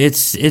 right?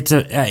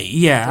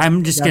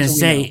 I'm just gonna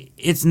say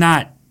it's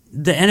not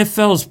the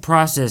NFL's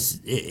process.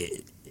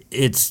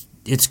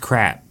 It's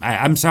crap.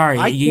 I'm sorry.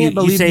 I can't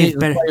believe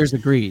the players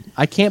agreed.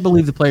 I can't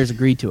believe the players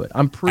agreed to it.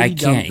 I'm pretty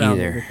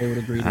dumbfounded that they would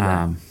agree to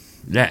that.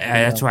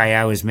 That's why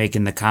I was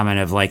making the comment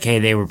of like, hey,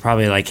 they were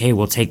probably like, hey,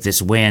 we'll take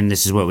this win.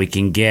 This is what we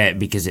can get,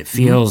 because it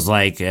feels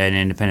like an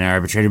independent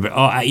arbitrator. But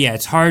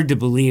it's hard to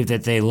believe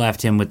that they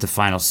left him with the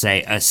final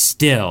say.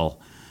 Still,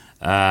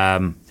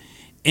 and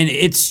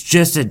it's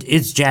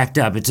jacked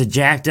up. It's a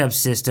jacked up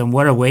system.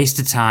 What a waste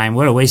of time.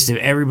 What a waste of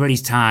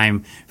everybody's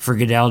time for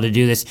Goodell to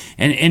do this.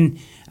 And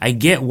I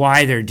get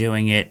why they're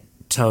doing it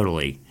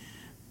totally,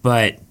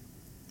 but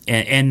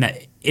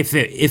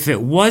if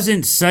it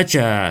wasn't such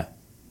a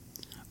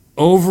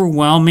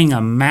overwhelming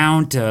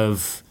amount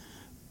of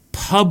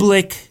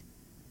public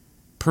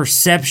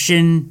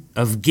perception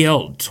of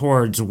guilt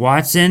towards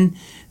Watson,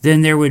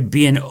 then there would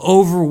be an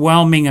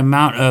overwhelming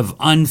amount of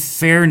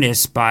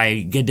unfairness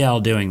by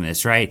Goodell doing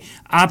this, right?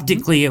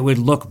 Optically, it would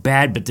look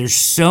bad, but there's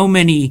so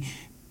many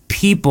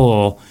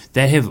people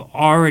that have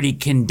already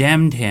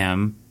condemned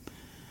him,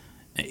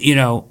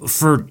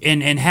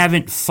 and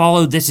haven't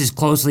followed this as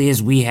closely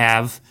as we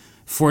have,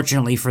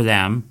 fortunately for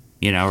them.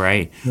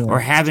 Right? Yeah, or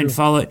haven't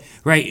followed,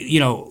 right?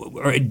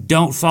 Or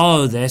don't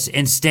follow this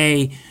and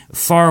stay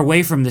far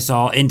away from this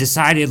all, and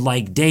decided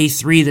like day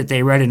 3 that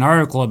they read an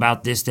article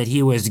about this, that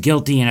he was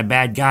guilty and a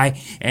bad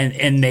guy,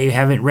 and they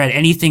haven't read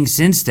anything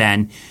since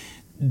then.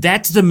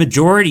 That's the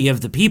majority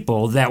of the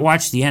people that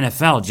watch the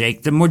NFL,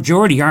 Jake. The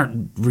majority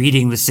aren't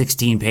reading the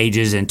 16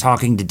 pages and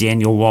talking to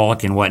Daniel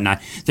Wallach and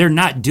whatnot. They're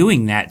not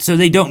doing that. So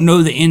they don't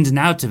know the ins and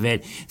outs of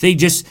it. They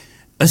just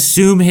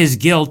assume his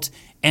guilt.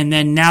 And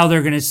then now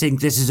they're going to think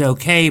this is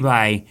okay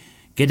by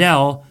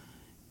Goodell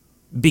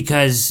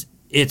because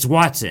it's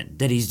Watson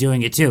that he's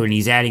doing it too, and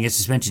he's adding a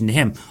suspension to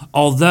him.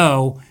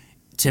 Although,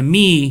 to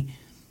me,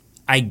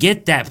 I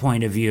get that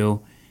point of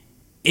view.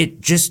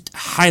 It just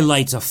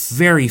highlights a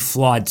very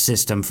flawed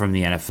system from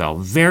the NFL.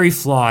 Very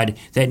flawed,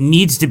 that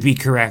needs to be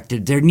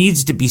corrected. There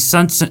needs to be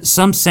some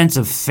sense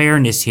of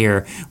fairness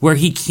here where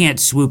he can't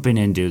swoop in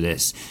and do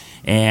this.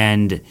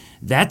 And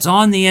that's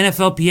on the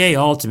NFLPA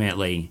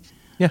ultimately.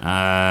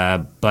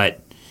 Yeah. But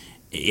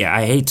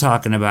I hate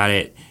talking about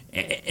it.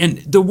 And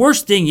the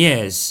worst thing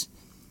is,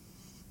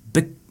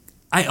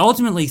 I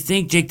ultimately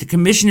think, Jake, the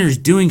commissioner is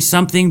doing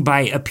something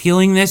by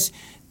appealing this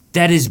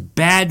that is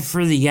bad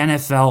for the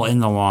NFL in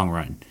the long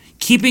run.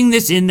 Keeping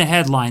this in the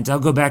headlines, I'll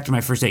go back to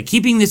my first day.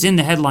 Keeping this in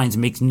the headlines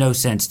makes no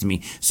sense to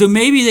me. So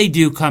maybe they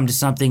do come to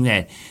something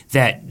that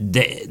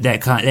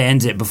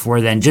ends it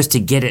before then, just to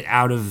get it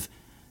out of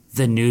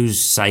the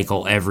news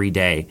cycle every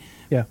day.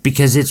 Yeah,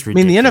 because it's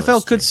ridiculous. I mean, the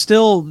NFL could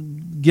still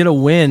get a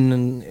win,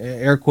 and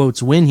air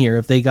quotes win here,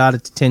 if they got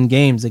it to 10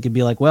 games. They could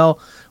be like, well,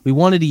 we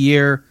wanted a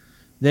year.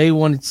 They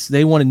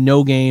wanted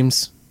no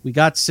games. We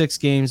got 6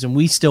 games, and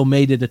we still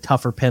made it a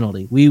tougher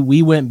penalty.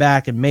 We went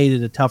back and made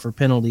it a tougher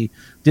penalty,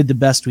 did the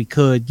best we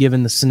could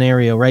given the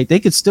scenario, right? They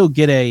could still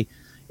get a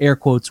air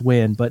quotes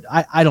win, but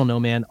I don't know,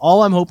 man.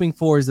 All I'm hoping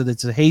for is that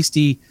it's a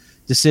hasty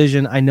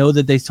decision. I know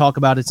that they talk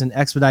about it's an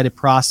expedited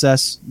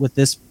process with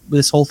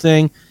this whole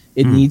thing.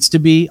 It needs to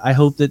be. I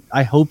hope that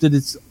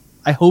it's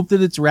I hope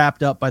that it's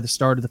wrapped up by the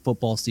start of the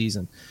football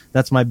season.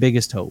 That's my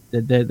biggest hope.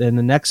 That in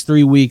the next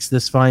 3 weeks,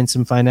 this finds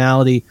some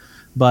finality.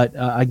 But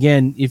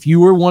again, if you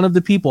were one of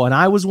the people, and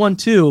I was one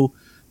too,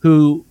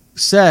 who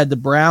said the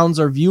Browns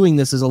are viewing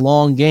this as a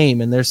long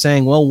game, and they're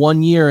saying, well,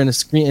 1 year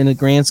in a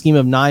grand scheme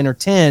of 9 or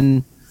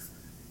 10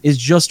 is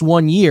just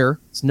 1 year.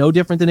 It's no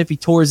different than if he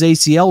tore his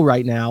ACL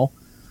right now.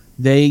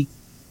 Then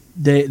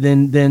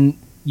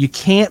you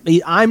can't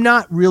be. I'm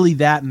not really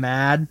that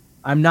mad.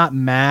 I'm not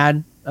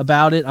mad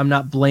about it. I'm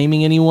not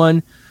blaming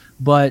anyone,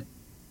 but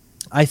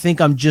I think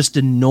I'm just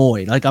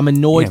annoyed. Like, I'm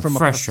annoyed from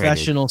frustrated. A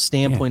professional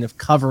standpoint of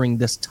covering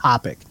this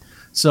topic.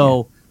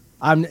 So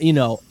I'm,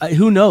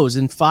 who knows?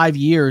 In 5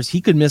 years,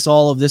 he could miss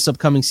all of this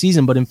upcoming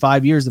season, but in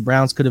 5 years, the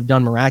Browns could have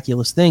done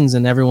miraculous things,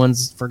 and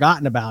everyone's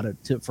forgotten about it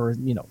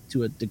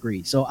to a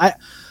degree. So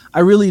I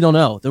really don't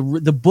know.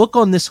 The book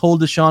on this whole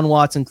Deshaun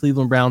Watson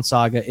Cleveland Browns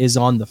saga is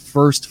on the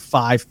first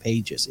 5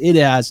 pages. It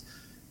has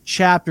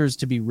chapters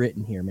to be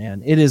written here,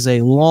 man. It is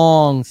a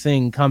long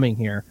thing coming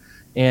here,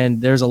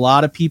 and there's a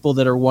lot of people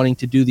that are wanting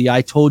to do the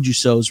I told you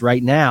so's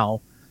right now,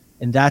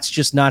 and that's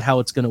just not how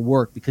it's going to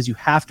work, because you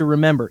have to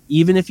remember,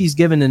 even if he's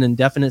given an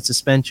indefinite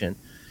suspension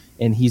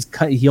and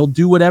he'll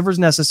do whatever's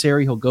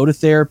necessary, he'll go to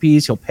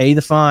therapies, he'll pay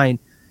the fine,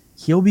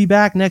 he'll be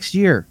back next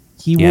year.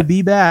 He will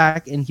be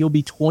back, and he'll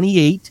be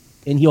 28,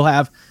 and he'll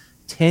have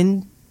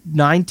 10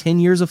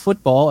 years of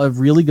football, of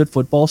really good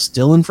football,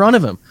 still in front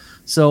of him.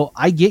 So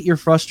I get you're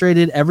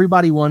frustrated.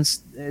 Everybody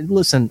wants.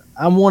 Listen,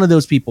 I'm one of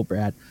those people,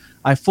 Brad.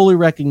 I fully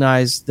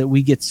recognize that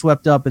we get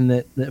swept up in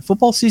that the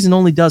football season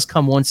only does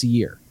come once a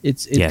year.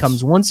 It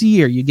comes once a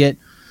year. You get,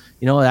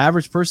 the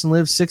average person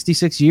lives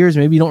 66 years.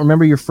 Maybe you don't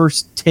remember your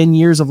first 10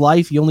 years of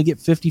life. You only get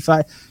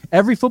 55.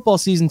 Every football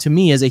season, to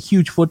me, as a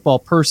huge football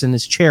person,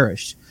 is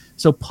cherished.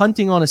 So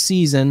punting on a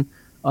season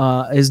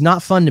is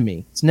not fun to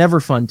me. It's never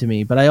fun to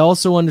me. But I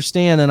also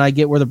understand, and I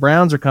get where the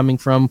Browns are coming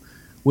from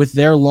with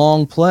their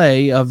long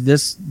play of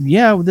this.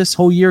 Yeah, this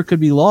whole year could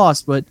be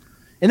lost,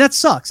 and that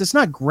sucks. It's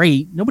not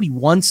great. Nobody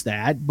wants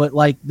that, but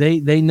like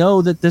they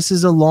know that this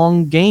is a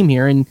long game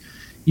here, and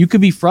you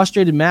could be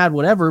frustrated, mad,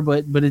 whatever,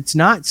 but it's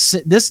not.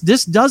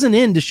 This doesn't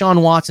end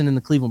Deshaun Watson and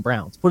the Cleveland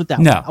Browns. Put it that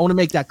way. I want to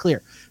make that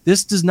clear.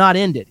 This does not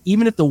end it.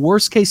 Even if the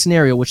worst case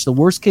scenario, which the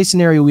worst case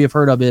scenario we have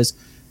heard of is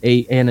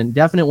an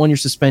indefinite 1 year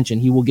suspension,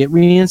 he will get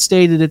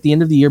reinstated at the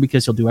end of the year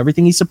because he'll do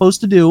everything he's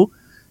supposed to do,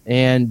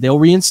 and they'll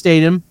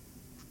reinstate him,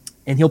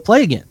 and he'll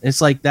play again.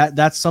 It's like that.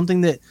 That's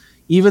something that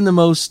even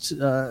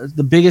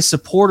the biggest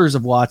supporters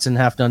of Watson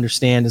have to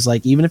understand, is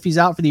like, even if he's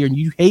out for the year and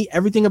you hate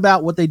everything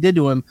about what they did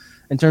to him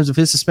in terms of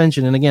his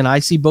suspension. And again, I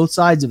see both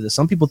sides of this.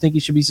 Some people think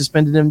he should be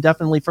suspended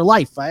indefinitely for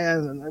life,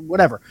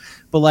 whatever.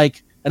 But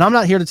like, and I'm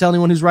not here to tell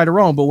anyone who's right or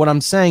wrong, but what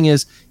I'm saying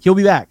is he'll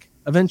be back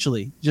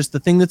eventually. Just the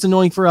thing that's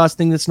annoying for us,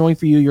 thing that's annoying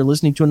for you, you're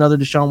listening to another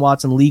Deshaun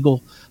Watson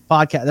legal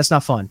podcast. That's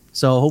not fun.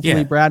 So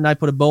hopefully Brad and I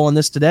put a bow on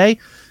this today.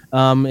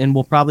 And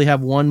we'll probably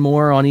have one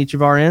more on each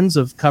of our ends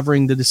of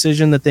covering the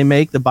decision that they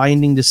make, the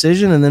binding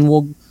decision, and then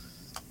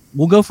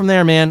we'll go from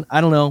there, man.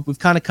 I don't know. We've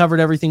kind of covered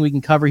everything we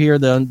can cover here.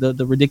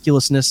 The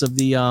ridiculousness of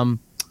the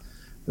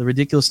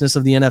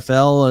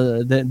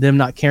NFL, them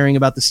not caring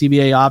about the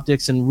CBA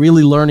optics, and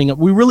really learning.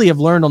 We really have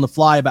learned on the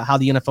fly about how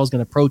the NFL is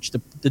going to approach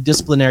the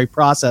disciplinary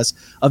process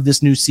of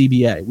this new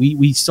CBA.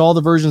 We saw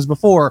the versions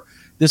before.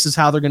 This is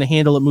how they're going to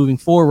handle it moving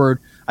forward.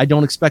 I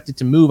don't expect it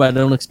to move. I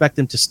don't expect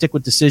them to stick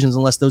with decisions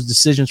unless those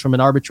decisions from an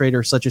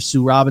arbitrator such as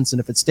Sue Robinson,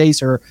 if it stays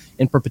her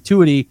in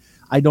perpetuity,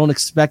 I don't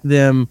expect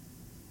them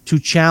to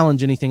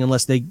challenge anything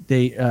unless they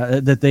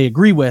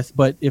agree with.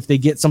 But if they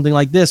get something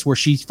like this, where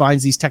she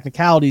finds these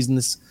technicalities and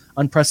this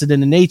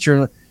unprecedented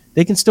nature,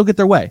 they can still get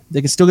their way.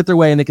 They can still get their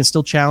way, and they can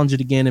still challenge it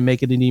again and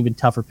make it an even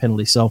tougher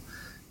penalty. So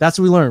that's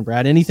what we learned,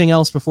 Brad. Anything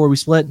else before we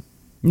split?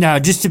 No,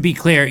 just to be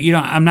clear,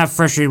 I'm not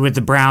frustrated with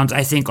the Browns.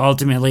 I think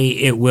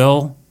ultimately it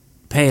will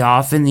pay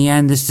off in the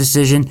end, this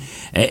decision.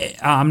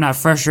 I'm not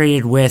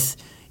frustrated with,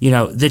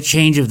 the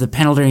change of the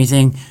penalty or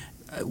anything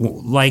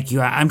like you.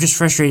 I'm just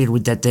frustrated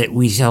with that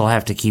we still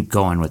have to keep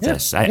going with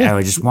this.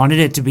 I just wanted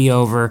it to be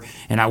over,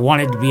 and I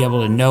wanted to be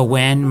able to know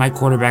when my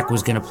quarterback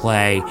was going to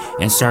play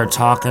and start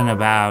talking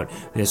about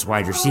this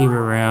wide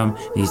receiver room,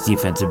 these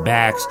defensive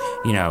backs,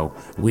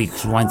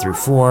 weeks 1 through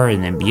 4,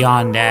 and then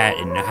beyond that,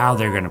 and how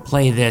they're going to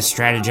play this,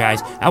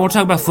 strategize. I will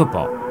talk about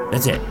football.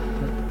 That's it.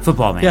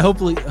 Football, man. Yeah,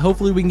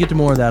 hopefully we can get to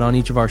more of that on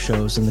each of our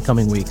shows in the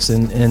coming weeks,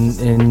 and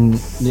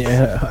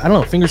I don't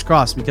know, fingers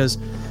crossed, because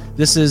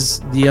this is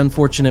the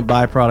unfortunate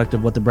byproduct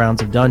of what the Browns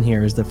have done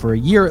here, is that for a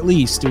year at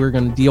least, we're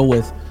going to deal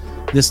with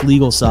this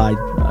legal side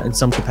in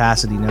some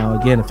capacity. Now,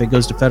 again, if it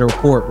goes to federal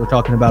court, we're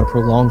talking about a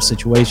prolonged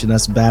situation.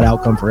 That's a bad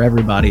outcome for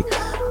everybody,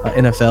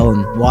 NFL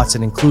and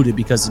Watson included,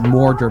 because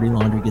more dirty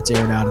laundry gets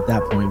aired out at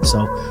that point.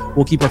 So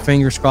we'll keep our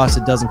fingers crossed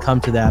it doesn't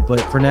come to that.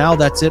 But for now,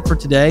 that's it for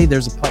today.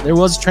 There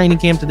was a training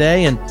camp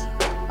today, and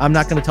I'm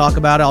not going to talk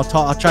about it.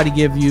 I'll try to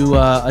give you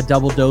a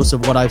double dose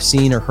of what I've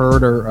seen or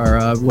heard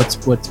or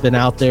what's been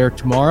out there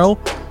tomorrow.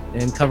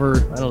 and cover,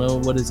 I don't know,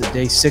 what is it,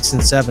 day 6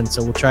 and 7.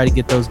 So we'll try to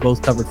get those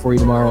both covered for you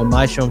tomorrow on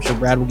my show. I'm sure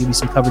Brad will give you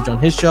some coverage on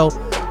his show.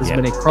 This has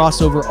been a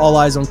crossover All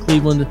Eyes on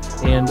Cleveland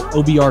and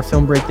OBR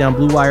Film Breakdown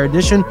Blue Wire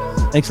edition.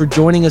 Thanks for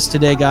joining us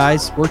today,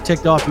 guys. We're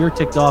ticked off, you're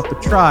ticked off,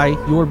 but try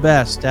your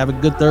best to have a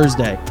good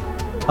Thursday.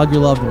 Hug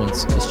your loved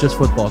ones. It's just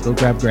football. Go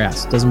grab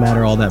grass. Doesn't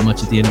matter all that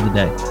much at the end of the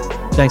day.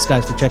 Thanks,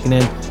 guys, for checking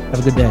in. Have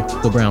a good day.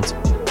 Go Browns.